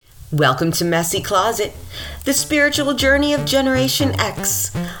Welcome to Messy Closet, the spiritual journey of Generation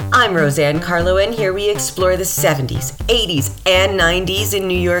X. I'm Roseanne Carlo, and here we explore the 70s, 80s, and 90s in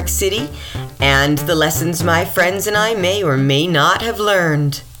New York City, and the lessons my friends and I may or may not have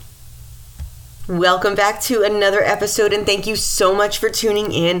learned. Welcome back to another episode, and thank you so much for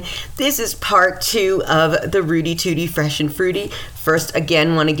tuning in. This is part 2 of the Rooty, Tooty, Fresh and Fruity. First,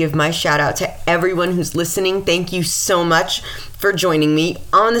 again, want to give my shout out to everyone who's listening. Thank you so much for joining me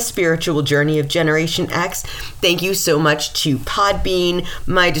on the spiritual journey of Generation X. Thank you so much to Podbean,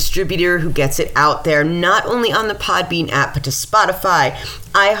 my distributor who gets it out there, not only on the Podbean app, but to Spotify,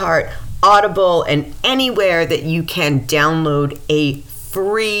 iHeart, Audible, and anywhere that you can download a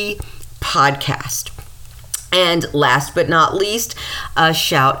free podcast. And last but not least, a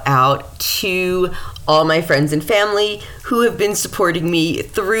shout out to all my friends and family who have been supporting me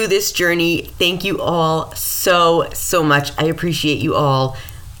through this journey. Thank you all so much. I appreciate you all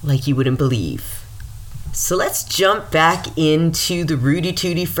like you wouldn't believe. So let's jump back into the Rooty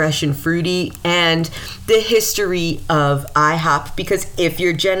Tooty Fresh and Fruity and the history of IHOP, because if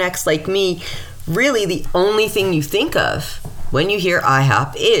you're Gen X like me, really the only thing you think of when you hear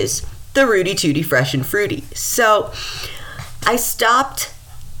IHOP is the Rooty Tooty Fresh and Fruity. So I stopped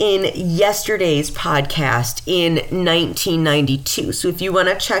in yesterday's podcast in 1992. So if you want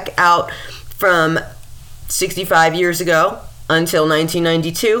to check out from 65 years ago until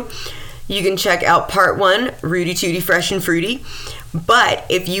 1992, you can check out part 1, Rooty Tooty Fresh and Fruity. But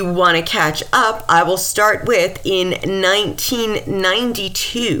if you want to catch up, I will start with in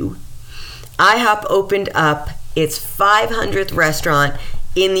 1992, IHOP opened up its 500th restaurant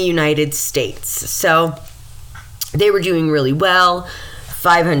in the United States. So they were doing really well.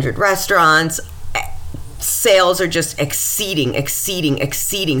 500 restaurants. Sales are just exceeding.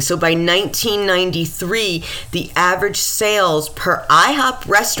 So by 1993, the average sales per IHOP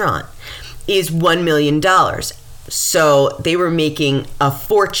restaurant is $1 million. So they were making a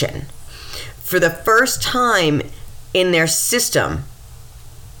fortune. For the first time in their system,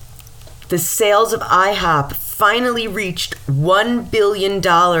 the sales of IHOP finally reached $1 billion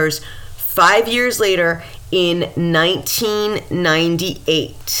 5 years later in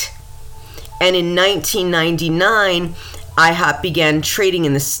 1998. And in 1999, IHOP began trading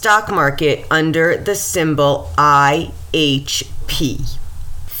in the stock market under the symbol IHP.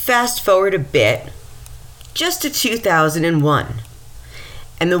 Fast forward a bit, just to 2001,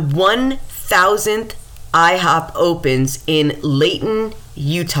 and the 1,000th IHOP opens in Layton,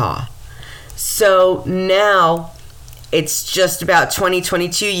 Utah. So now it's just about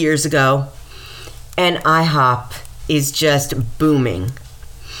 22 years ago, and IHOP is just booming.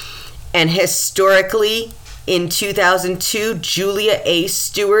 And historically, in 2002, Julia A.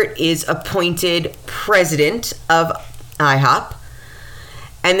 Stewart is appointed president of IHOP.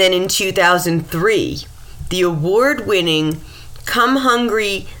 And then in 2003, the award-winning Come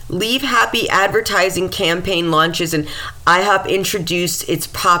Hungry, Leave Happy advertising campaign launches, and IHOP introduced its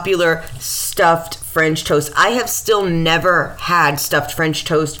popular stuffed French toast. I have still never had stuffed French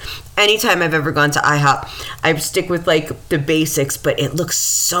toast. Anytime I've ever gone to IHOP, I stick with like the basics, but it looks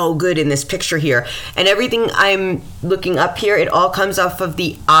so good in this picture here. And everything I'm looking up here, it all comes off of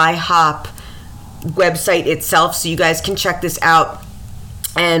the IHOP website itself, so you guys can check this out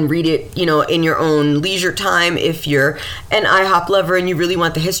and read it, in your own leisure time if you're an IHOP lover and you really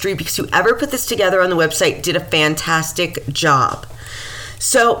want the history, because whoever put this together on the website did a fantastic job.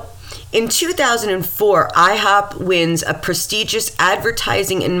 So in 2004, IHOP wins a prestigious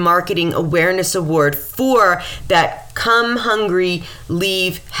advertising and marketing awareness award for that Come Hungry,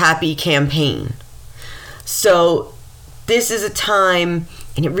 Leave Happy campaign. So this is a time,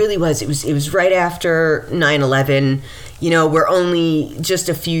 and it really was, it was right after 9/11. We're only just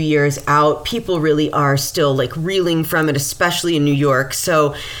a few years out. People really are still like reeling from it, especially in New York.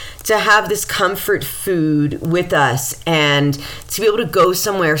 So to have this comfort food with us and to be able to go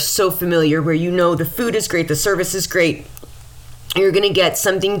somewhere so familiar where the food is great, the service is great, you're going to get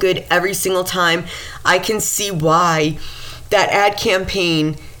something good every single time. I can see why that ad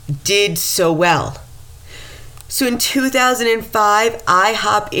campaign did so well. So in 2005,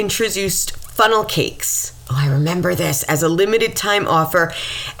 IHOP introduced funnel cakes. Oh, I remember this, as a limited time offer,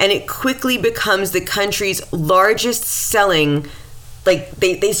 and it quickly becomes the country's largest selling,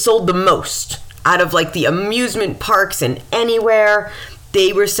 they sold the most out of like the amusement parks and anywhere.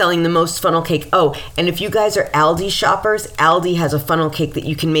 They were selling the most funnel cake. Oh, and if you guys are Aldi shoppers, Aldi has a funnel cake that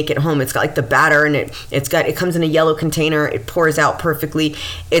you can make at home. It's got like the batter, and it comes in a yellow container. It pours out perfectly.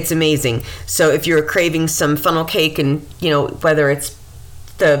 It's amazing. So if you're craving some funnel cake, and whether it's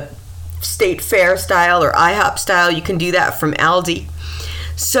the State Fair style or IHOP style, you can do that from Aldi.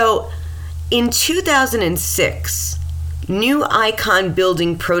 So in 2006, new icon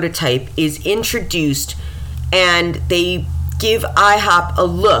building prototype is introduced, and they give IHOP a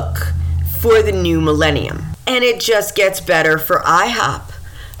look for the new millennium. And it just gets better for IHOP.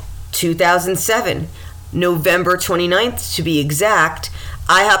 2007, November 29th to be exact,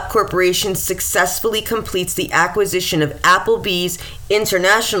 IHOP Corporation successfully completes the acquisition of Applebee's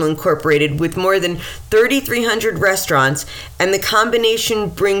International Incorporated with more than 3,300 restaurants, and the combination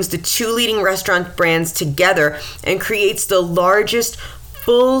brings the two leading restaurant brands together and creates the largest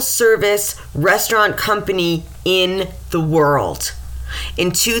full-service restaurant company in the world.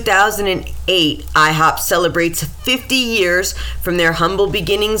 In 2008, IHOP celebrates 50 years from their humble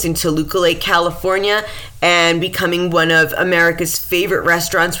beginnings in Toluca Lake, California, and becoming one of America's favorite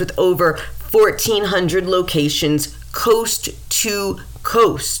restaurants with over 1,400 locations coast to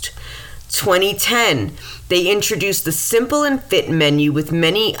coast. 2010, they introduced the Simple and Fit menu with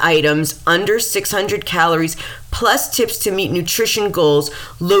many items under 600 calories plus tips to meet nutrition goals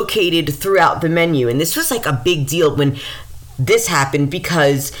located throughout the menu. And this was like a big deal when this happened,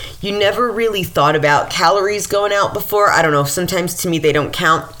 because you never really thought about calories going out before. I don't know, sometimes to me they don't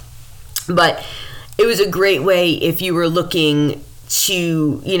count, but it was a great way if you were looking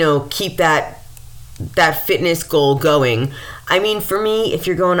to, keep that fitness goal going. I mean, for me, if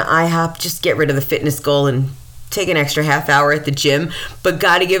you're going to IHOP, just get rid of the fitness goal and take an extra half hour at the gym, but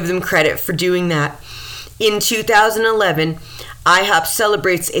gotta give them credit for doing that. In 2011, IHOP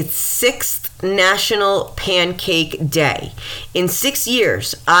celebrates its 6th National Pancake Day. In 6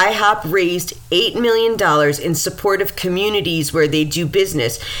 years, IHOP raised $8 million in support of communities where they do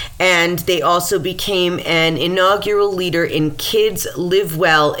business, and they also became an inaugural leader in Kids Live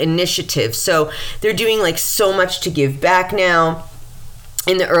Well initiative. So they're doing like so much to give back now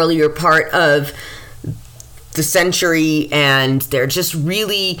in the earlier part of the century, and they're just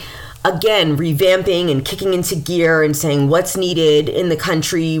really, again, revamping and kicking into gear and saying what's needed in the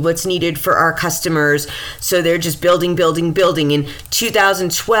country, what's needed for our customers. So they're just building. In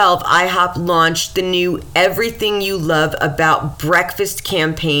 2012, IHOP launched the new Everything You Love About Breakfast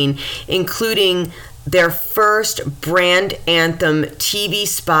campaign, including their first brand anthem TV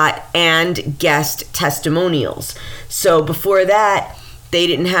spot and guest testimonials. So before that, they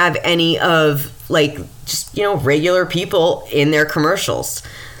didn't have any of regular people in their commercials.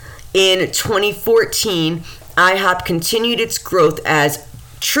 In 2014, IHOP continued its growth as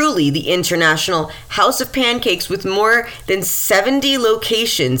truly the international house of pancakes with more than 70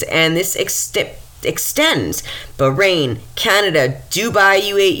 locations, and this extends Bahrain, Canada, Dubai,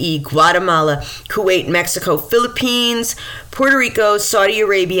 UAE, Guatemala, Kuwait, Mexico, Philippines, Puerto Rico, Saudi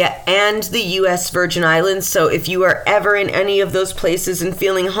Arabia, and the U.S. Virgin Islands. So if you are ever in any of those places and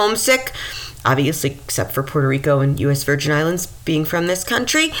feeling homesick, obviously except for Puerto Rico and U.S. Virgin Islands being from this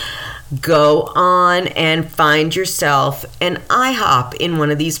country, go on and find yourself an IHOP in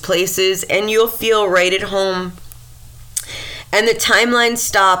one of these places and you'll feel right at home. And the timeline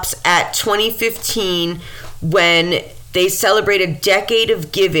stops at 2015 when they celebrate a decade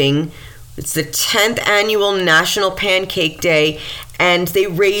of giving. It's the 10th annual National Pancake Day, and they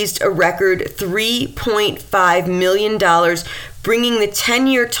raised a record $3.5 million, bringing the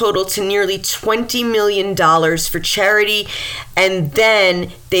 10-year total to nearly $20 million for charity. And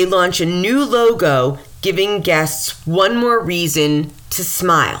then they launch a new logo, giving guests one more reason to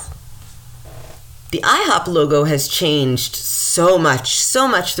smile. The IHOP logo has changed so much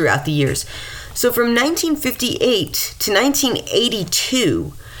throughout the years. So from 1958 to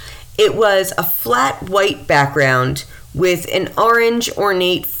 1982, it was a flat white background with an orange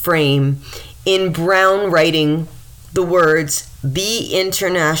ornate frame in brown writing the words, "The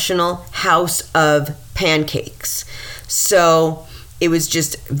International House of Pancakes." So it was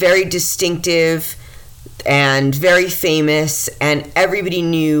just very distinctive and very famous, and everybody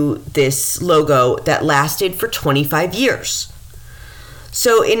knew this logo that lasted for 25 years.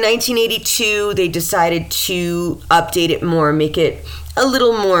 So in 1982, they decided to update it more, make it a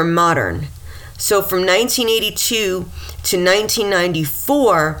little more modern. So from 1982 to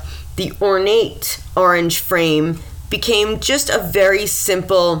 1994, the ornate orange frame became just a very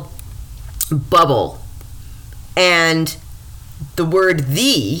simple bubble, and the word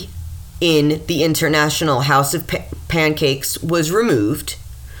 "the" in the International House of Pancakes was removed,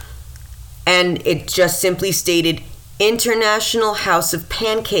 and it just simply stated International House of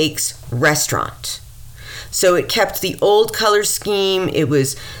Pancakes Restaurant. So it kept the old color scheme, it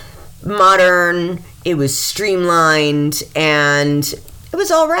was modern, it was streamlined, and it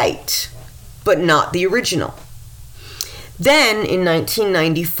was all right, but not the original. Then in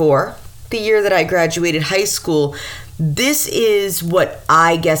 1994, the year that I graduated high school, this is what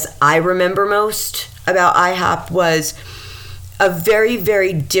I guess I remember most about IHOP was a very,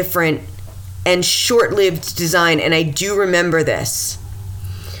 very different and short-lived design, and I do remember this.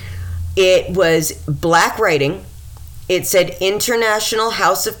 It was black writing. It said International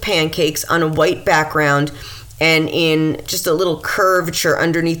House of Pancakes on a white background, and in just a little curvature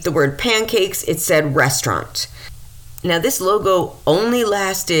underneath the word pancakes, it said restaurant. Now, this logo only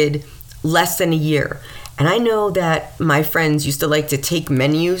lasted less than a year. And I know that my friends used to like to take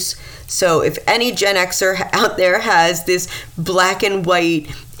menus. So if any Gen Xer out there has this black and white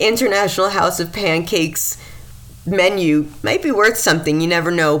International House of Pancakes menu, might be worth something, you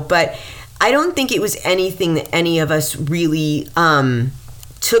never know. But I don't think it was anything that any of us really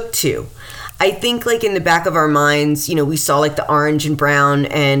took to. I think like in the back of our minds, we saw like the orange and brown,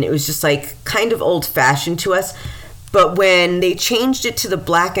 and it was just like kind of old fashioned to us. But when they changed it to the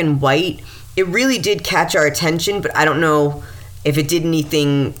black and white, it really did catch our attention, but I don't know if it did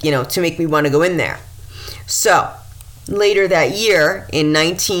anything, to make me want to go in there. So, later that year, in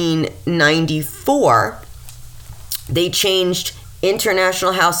 1994, they changed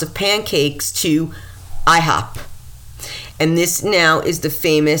International House of Pancakes to IHOP. And this now is the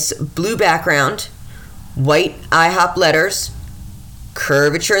famous blue background, white IHOP letters,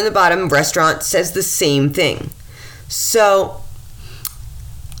 curvature in the bottom, restaurant says the same thing. So,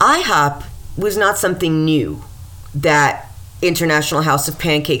 IHOP was not something new that International House of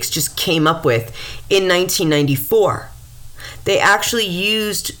Pancakes just came up with in 1994. They actually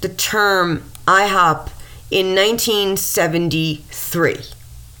used the term IHOP in 1973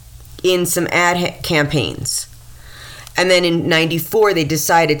 in some ad campaigns. And then in 94, they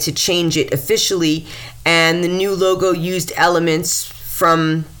decided to change it officially, and the new logo used elements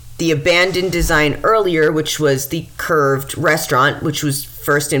from the abandoned design earlier, which was the curved restaurant, which was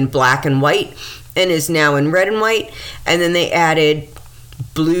first in black and white and is now in red and white. And then they added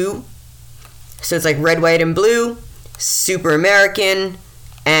blue. So it's like red, white, and blue, super American.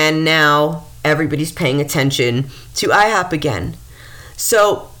 And now everybody's paying attention to IHOP again.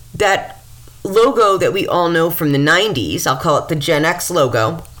 So that logo that we all know from the 90s, I'll call it the Gen X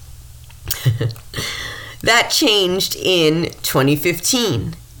logo, that changed in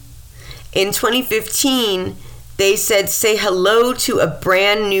 2015. In 2015, they said, say hello to a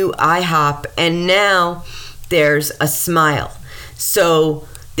brand new IHOP, and now there's a smile. So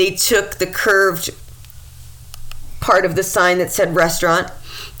they took the curved part of the sign that said restaurant,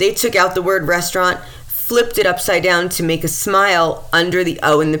 they took out the word restaurant, flipped it upside down to make a smile under the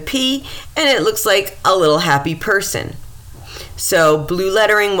O and the P, and it looks like a little happy person. So blue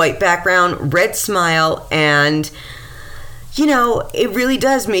lettering, white background, red smile, and it really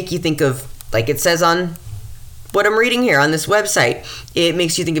does make you think of, like it says on what I'm reading here on this website, it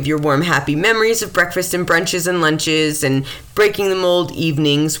makes you think of your warm, happy memories of breakfast and brunches and lunches and breaking the mold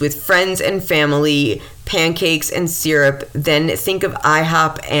evenings with friends and family, pancakes and syrup. Then think of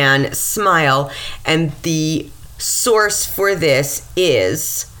IHOP and smile. And the source for this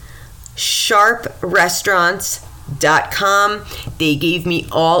is sharprestaurants.com. They gave me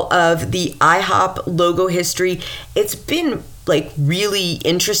all of the IHOP logo history. It's been really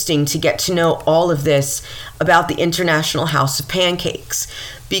interesting to get to know all of this about the International House of Pancakes,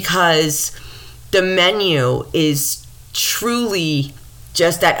 because the menu is truly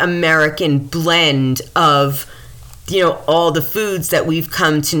just that American blend of, all the foods that we've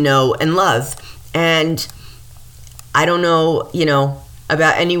come to know and love. And I don't know,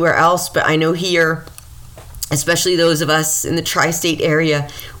 about anywhere else, but I know here, especially those of us in the tri-state area,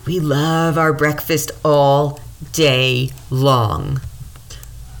 we love our breakfast all day long.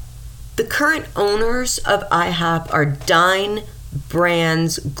 The current owners of IHOP are Dine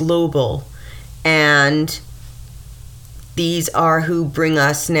Brands Global, and these are who bring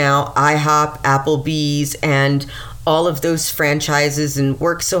us now IHOP, Applebee's, and all of those franchises, and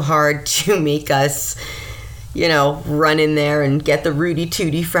work so hard to make us, run in there and get the Rooty,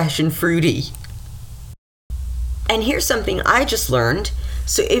 Tooty, fresh and fruity. And here's something I just learned.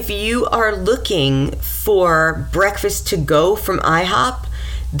 So if you are looking for breakfast to go from IHOP,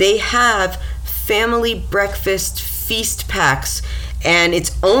 they have family breakfast feast packs, and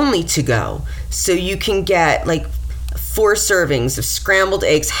it's only to go. So you can get 4 servings of scrambled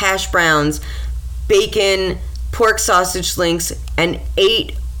eggs, hash browns, bacon, pork sausage links, and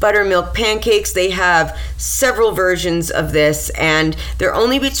 8 buttermilk pancakes. They have several versions of this, and they're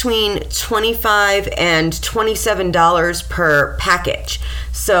only between $25 and $27 per package.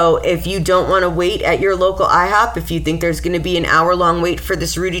 So if you don't want to wait at your local IHOP, if you think there's going to be an hour-long wait for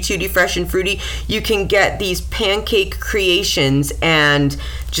this Rooty Tooty Fresh and Fruity, you can get these pancake creations and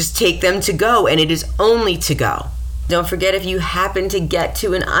just take them to go, and it is only to go. Don't forget, if you happen to get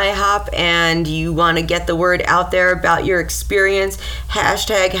to an IHOP and you want to get the word out there about your experience,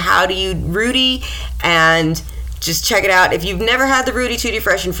 hashtag HowDoYouRooty, and just check it out. If you've never had the Rooty Tooty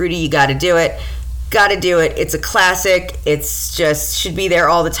Fresh and Fruity, you got to do it. Got to do it. It's a classic. It's just should be there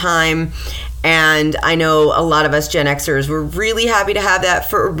all the time. And I know a lot of us Gen Xers were really happy to have that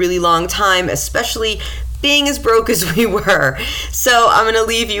for a really long time, especially being as broke as we were. So I'm going to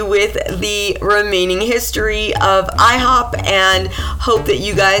leave you with the remaining history of IHOP and hope that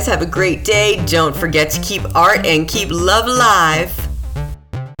you guys have a great day. Don't forget to keep art and keep love alive.